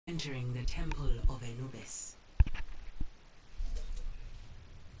entering the temple of Anubis.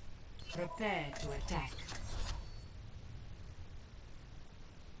 Prepare to attack.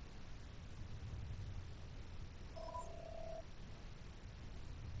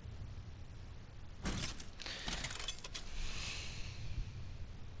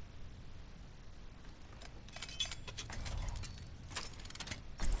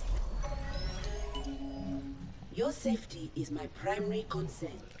 Your safety is my primary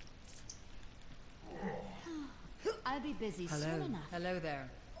concern. I'll be busy soon enough. Hello there.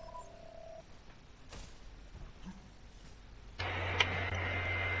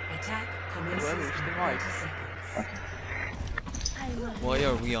 Attack commences in 30 seconds. Why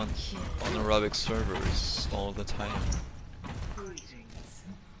are we on Arabic servers all the time?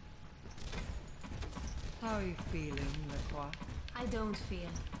 How are you feeling, Lacroix? I don't feel.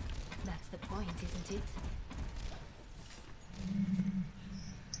 That's the point, isn't it?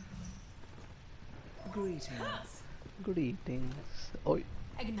 Greetings. Greetings. Oi.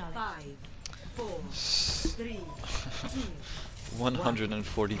 Acknowledge. 5, 4, 3, 2,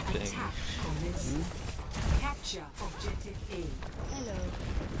 140 ping. attack commences. Capture objective A. Hello.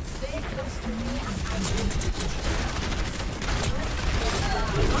 Stay close to me and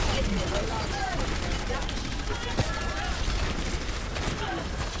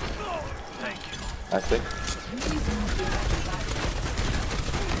I think.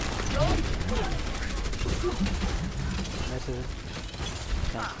 Message.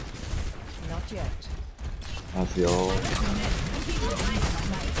 Not yet. I feel.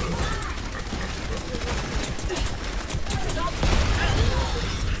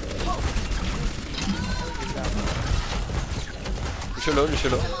 Lucio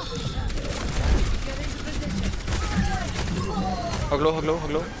low. Hog low.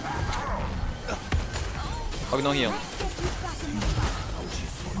 Hog no heal.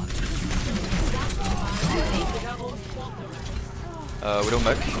 We don't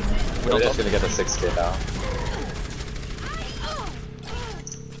back. We We're don't just top. gonna get a 6k now.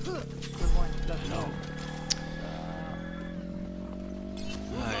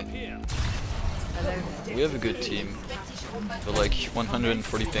 We have a good team, but like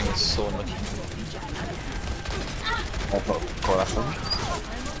 140 ping is so unlucky. Corazon.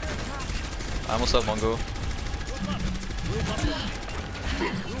 I almost have Mongo.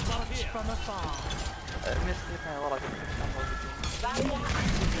 From afar.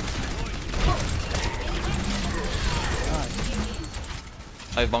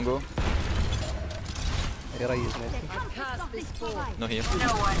 I have Mongo. Era use message. Cast this ball. No heal.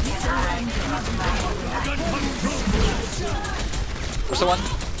 Where's the one?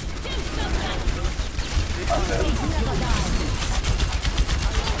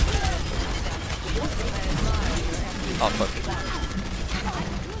 Oh fuck.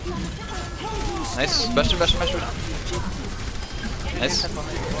 Nice. Bastion. Nice.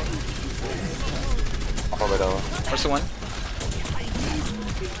 I'll hold it over. Where's the one?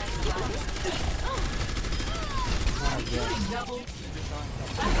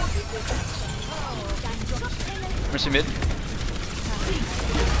 Mercy mid.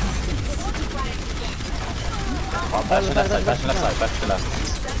 Oh, bastion left side.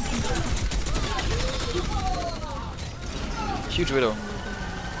 Huge widow.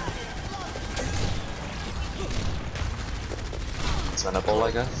 It's winnable,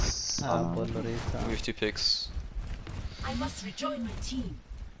 I guess. Orisa. We have 2 picks. I must rejoin my team.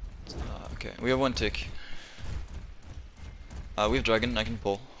 Okay, we have 1 tick. We have dragon. I can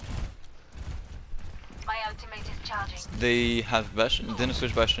pull. My ultimate is charging. They have bastion. Didn't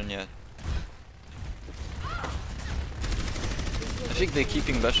switch bastion yet. I think they're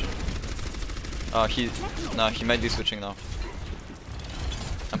keeping bastion. He might be switching now.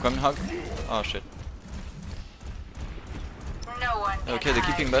 I'm coming, hug. Oh shit. No one. Okay, they're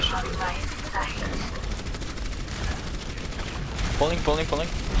keeping bastion. Pulling.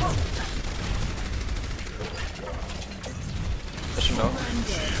 Bastion no.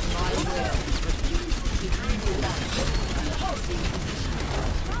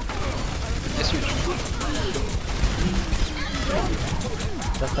 Nice huge.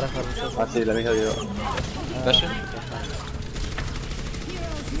 Just try for this. Actually, let me heal you. Bastion.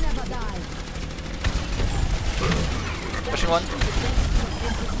 Bastion 1.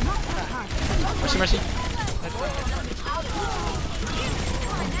 Mercy.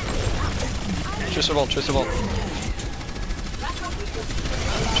 Choose the ball. Choose the 1.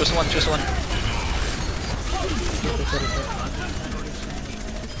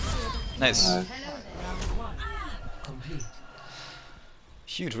 Nice. Complete.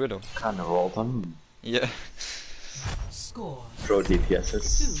 Huge widow. Kinda rolled him. Yeah. Score Pro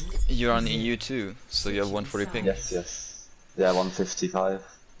DPSs. You're on EU too, so you have 140 ping. Yes, yes. Yeah, 155.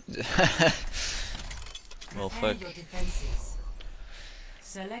 Well, Prepare fuck. your defenses.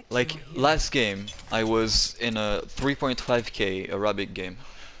 Select Like, your hero. last game, I was in a 3.5k Arabic game.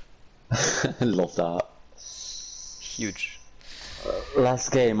 Love that. Huge.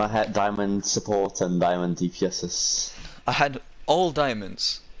 Last game I had diamond support and diamond DPSs. I had all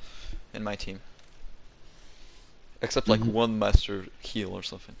diamonds in my team. Except like one master heal or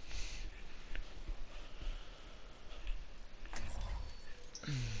something.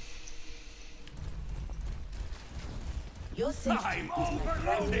 Your safety is my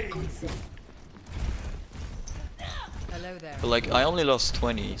primary concern. Hello there. But like, I only lost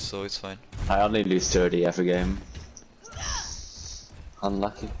 20, so it's fine. I only lose 30 every game.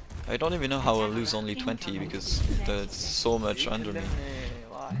 Unlucky. I don't even know how I lose only 20 because there's so much under me.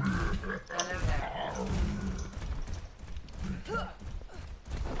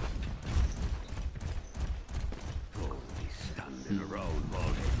 Standing around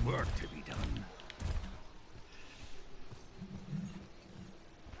while there's work to be done.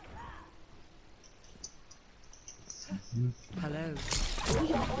 Hello. For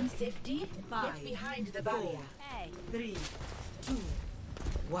your own safety, get behind the barrier. 3, 2,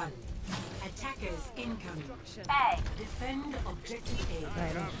 1. Attackers incoming. Defend objective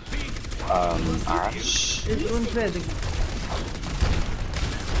A. Ash. It's one trading.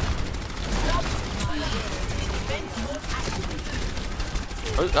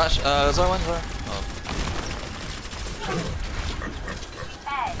 Oh, Ash, Zarwan, Zarwan. Oh.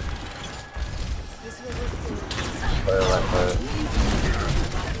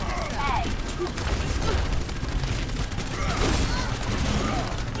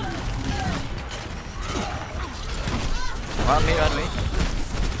 Run me, run me.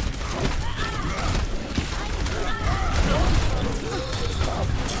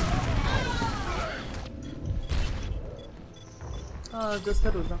 Oh, just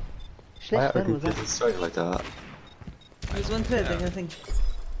Orisa. Why Schlecht are you Orisa. destroyed like that? It's one trading, I think.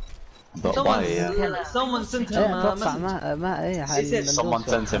 But why? Someone sent him a message. ما أي حال. Someone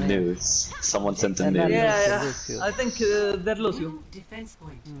sent him news. Someone sent him news. Yeah, I think they're Lucio. Defense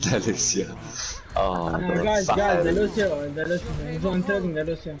point. Lucio. Oh, guys, fuck. the Lucio, he's on trading the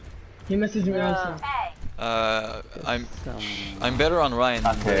Lucio. He messaged me also. I'm better on Ryan.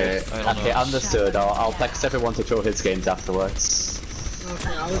 Okay, I don't okay, know. understood. I'll text everyone to throw his games afterwards.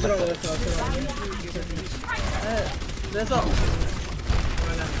 Okay, I will draw this also. That's all.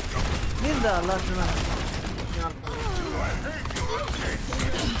 مين ذا الله يسلمك؟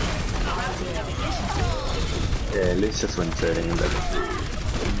 Yeah, Lucius went trading in there.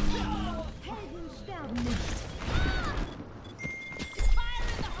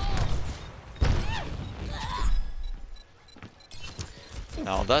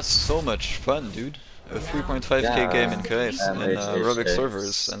 Now that's so much fun, dude. A 3.5k Yeah. game in case And in Arabic it's-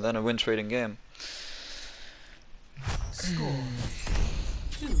 servers, and then a win trading game. Score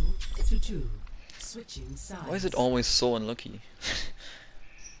 2-2. Switching sides. Why is it always so unlucky?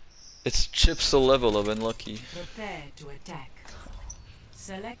 It's chips a level of unlucky. Prepare to attack.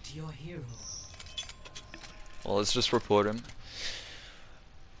 Select your hero. Well, let's just report him.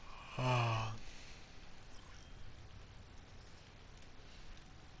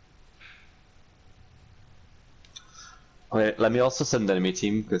 Okay, let me also send the enemy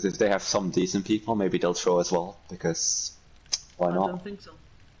team, because if they have some decent people, maybe they'll throw as well, because why I not? don't think so.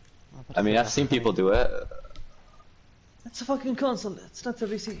 I mean, I've seen people do it. It's a fucking console, it's not a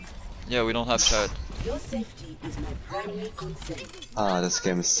PC. Yeah, we don't have chat. Your safety is my primary concern. Ah, this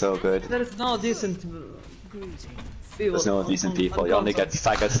game is so good. There is no decent people. There's no decent people, you only get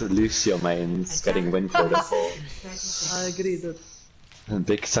faggots Lucio mains getting win for this. I agree, dude.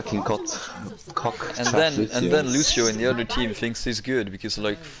 Big sucking cock And trap then Lucio in the other team thinks he's good because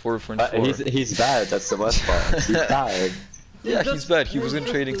like 4.4. he's bad, that's the worst part. He's bad. Yeah, he's bad. He was in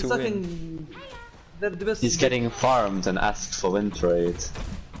Just trading to win. sucking- They're the best. He's getting farmed and asked for win trade.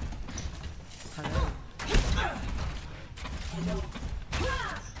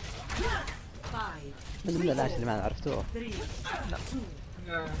 من العلاش اللي ما عرفتوه. 3, 2,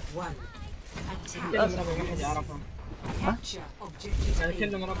 1. Attack. كل مربع ما حد يعرفه. Capture objective يعني A.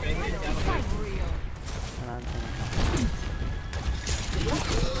 كل مربع ما حد يعرفه.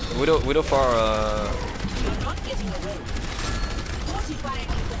 Widow far. Not getting away. Fortifying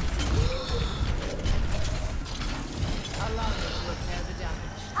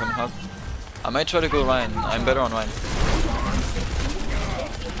Can hug. I might try to go Ryan. I'm better on Ryan.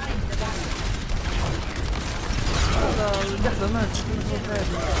 هذا القحبة مات.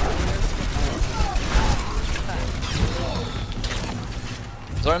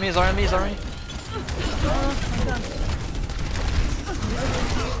 Zara me, Zara me, Zara me.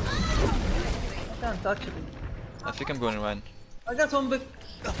 Can't actually. I think I'm going to win. I got one big.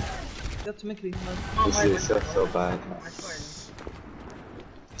 Got to make me. This is so bad.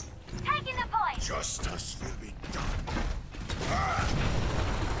 Taking the point. Justice will be done.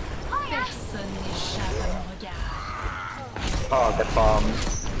 Personne n'échappe à mon regard. Oh, get bombed.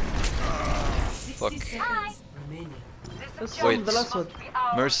 60 Fuck. seconds remaining. Let's Wait. the last one.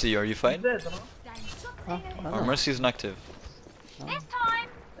 Mercy, are you fine? Dead, huh? Or Mercy is inactive. This time.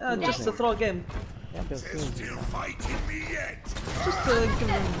 Just a throw game. They're still fighting me yet. Just give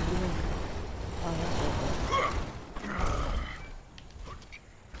him.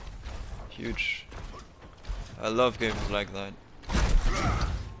 Huge. I love games like that.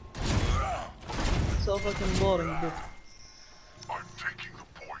 So fucking boring, dude. I'm taking the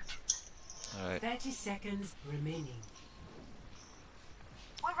point. Alright. 30 seconds remaining.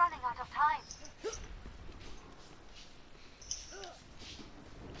 We're running out of time.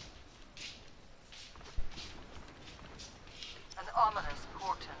 An ominous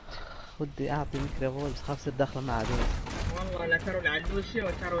portent. ودي اعطي ميكروفون بس خاف تصير داخله مع عدو. والله لا ترول على لوسيو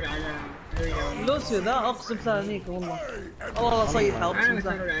وترول على هي. لوسيو ذا اقسم ثانيك والله. والله صيحه انا اقسم ترول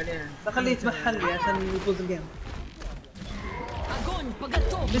ثانيك. عليها. بخليه يتمحل لي عشان يفوز الجيم.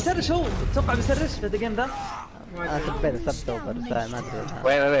 بيسرش هو، تتوقع بيسرش في الجيم ذا؟ ثبته بس ما ادري.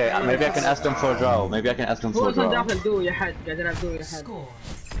 Wait. Maybe I can ask them for a draw. Maybe I can ask them هو for a اصلا draw. داخل دو يا حد قاعد يلعب دو يا حد. Score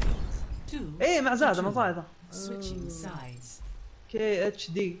 2. ايه مع زاده ما صايده. Switching sides. كي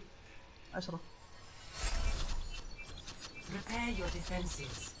اتش دي 10. Prepare your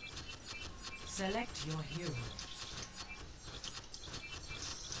defenses. Select your hero.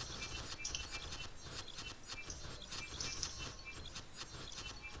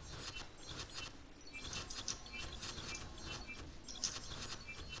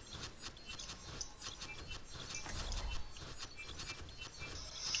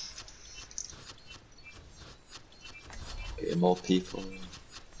 Okay, more people.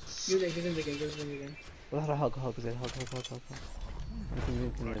 روح هوك زين هوك.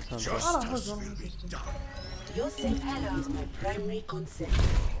 يمكن يساهم. Justice will be done. Your safety is my primary concern.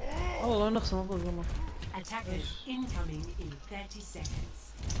 والله نخسر المفروض والله. Attackers incoming in 30 seconds.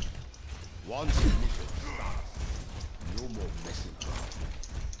 Once mission started, no more messing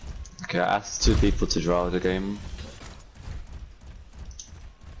around. Okay, I asked 2 people to draw the game.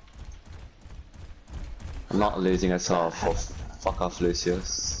 I'm not losing at all. Fuck off,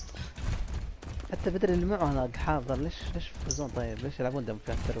 Lucius. حتى بدري اللي معه هناك حاضر ليش يفوزون طيب ليش يلعبون دم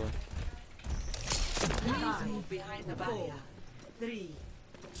في التروي. Please move behind the barrier. 3,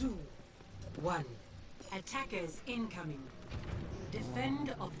 2, 1. Attackers incoming.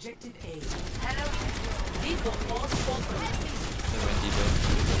 Defend objective A. Hello. Equal force open.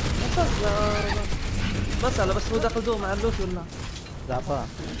 بسأله بس هو داخل دو مع اللوسي ولا؟ زعفان.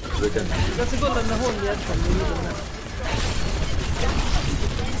 بس يقول انه هو اللي يدخل يجيب الناس.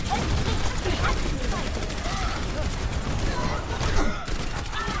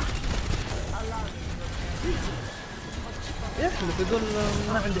 يحلف يقول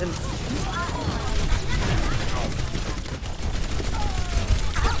ما عندي علم.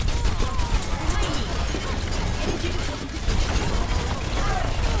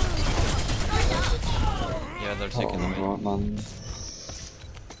 Yeah, they're taking them. Man.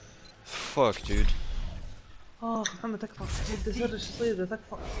 Fuck, dude. محمد تكفى. بدي اسرش صيده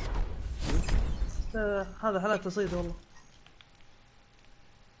تكفى. هذا حالات تصيد والله.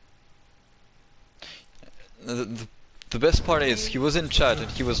 The best part is he was in chat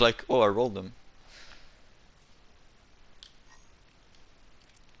and he was like, "Oh, I rolled them."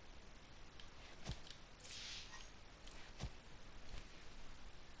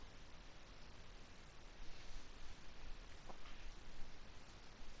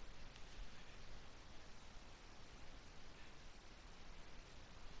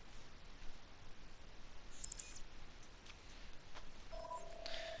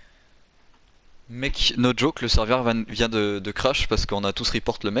 Mec, no joke, le serveur vient de crash parce qu'on a tous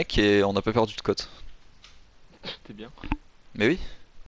report le mec et on n'a pas perdu de cote. C'était bien. Mais oui.